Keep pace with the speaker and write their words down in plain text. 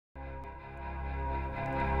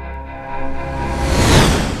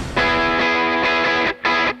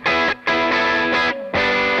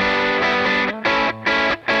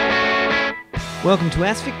Welcome to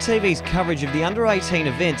athsvicTV's coverage of the under-18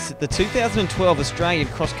 events at the 2012 Australian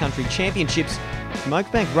Cross Country Championships from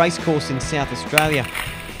Oakbank Racecourse in South Australia.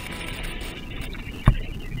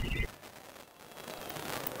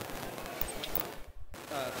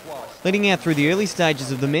 Leading out through the early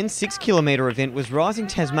stages of the men's 6 kilometre event was rising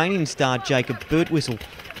Tasmanian star Jacob Birtwistle,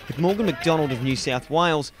 with Morgan McDonald of New South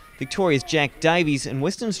Wales, Victoria's Jack Davies and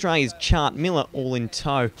Western Australia's Chart Miller all in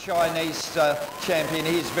tow. Chinese champion,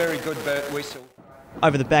 he's very good, Birtwistle.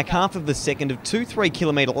 Over the back half of the second of two 3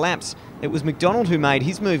 kilometre laps, it was McDonald who made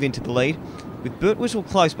his move into the lead, with Birtwistle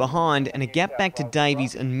close behind and a gap back to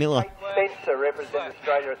Davies and Miller. Spencer represents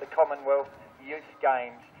Australia at the Commonwealth Youth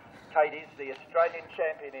Games. Kate is the Australian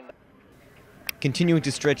champion in the... Continuing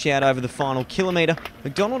to stretch out over the final kilometre,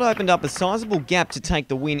 McDonald opened up a sizable gap to take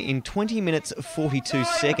the win in 20 minutes 42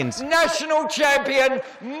 seconds. National champion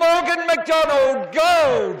Morgan McDonald,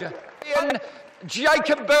 gold!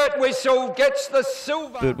 Jacob Birtwistle gets the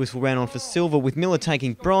silver. Birtwistle ran on for silver, with Miller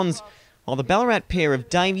taking bronze, while the Ballarat pair of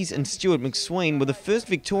Davies and Stuart McSween were the first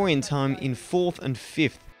Victorians home in 4th and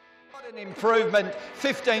 5th. What an improvement,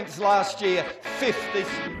 15th last year, 5th this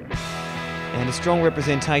year. And a strong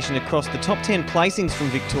representation across the top 10 placings from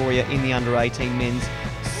Victoria in the under-18 men's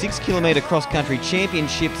 6 kilometre cross-country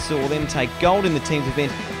championship saw them take gold in the team's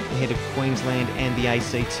event ahead of Queensland and the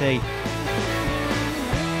ACT.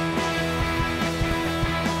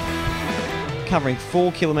 Covering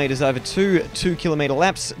 4 kilometres over two 2-kilometre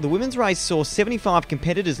laps, the women's race saw 75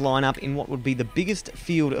 competitors line up in what would be the biggest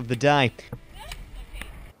field of the day.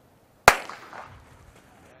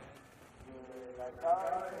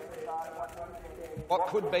 What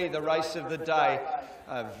could be the race of the day?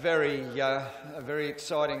 A very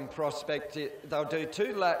exciting prospect. They'll do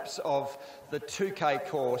 2 laps of the 2K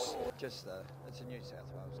course. It's a New South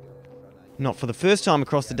Wales girl. Not for the first time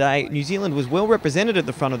across the day, New Zealand was well represented at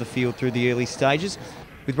the front of the field through the early stages,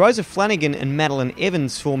 with Rosa Flanagan and Madeline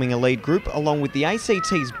Evans forming a lead group, along with the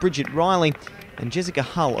ACT's Bridget Riley and Jessica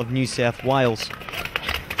Hull of New South Wales.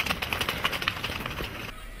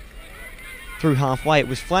 Through halfway, it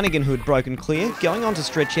was Flanagan who had broken clear, going on to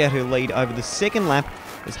stretch out her lead over the second lap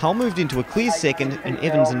as Hull moved into a clear second and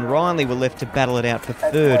Evans and Riley were left to battle it out for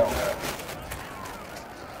third.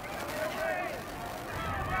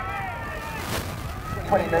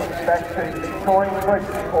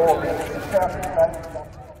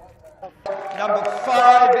 Number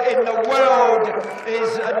 5 in the world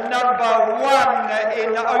is number 1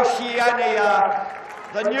 in Oceania.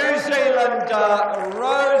 The New Zealander,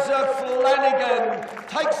 Rosa Flanagan,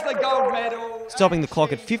 takes the gold medal. Stopping the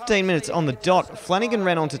clock at 15 minutes on the dot, Flanagan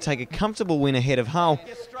ran on to take a comfortable win ahead of Hull,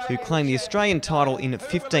 who claimed the Australian title in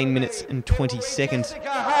 15 minutes and 20 seconds.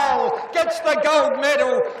 Hull gets the gold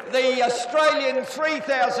medal, the Australian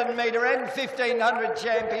 3,000 metre and 1,500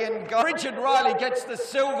 champion. Bridget Riley gets the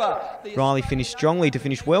silver. Riley finished strongly to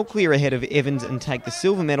finish well clear ahead of Evans and take the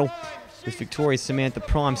silver medal, with Victoria's Samantha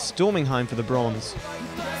Prime storming home for the bronze.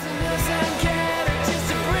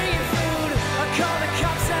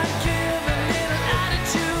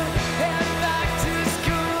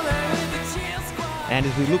 And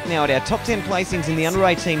as we look now at our top 10 placings in the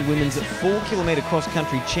under-18 women's 4 kilometre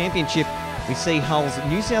cross-country championship, we see Hull's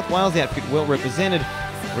New South Wales outfit well represented,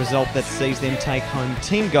 a result that sees them take home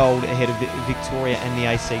team gold ahead of Victoria and the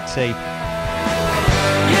ACT.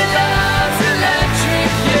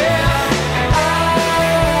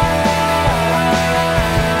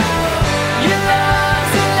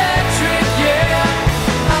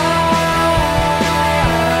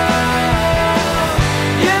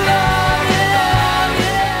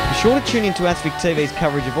 Be sure to tune into athsvicTV's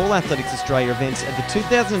coverage of all Athletics Australia events at the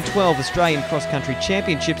 2012 Australian Cross Country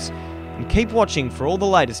Championships and keep watching for all the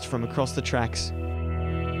latest from across the tracks.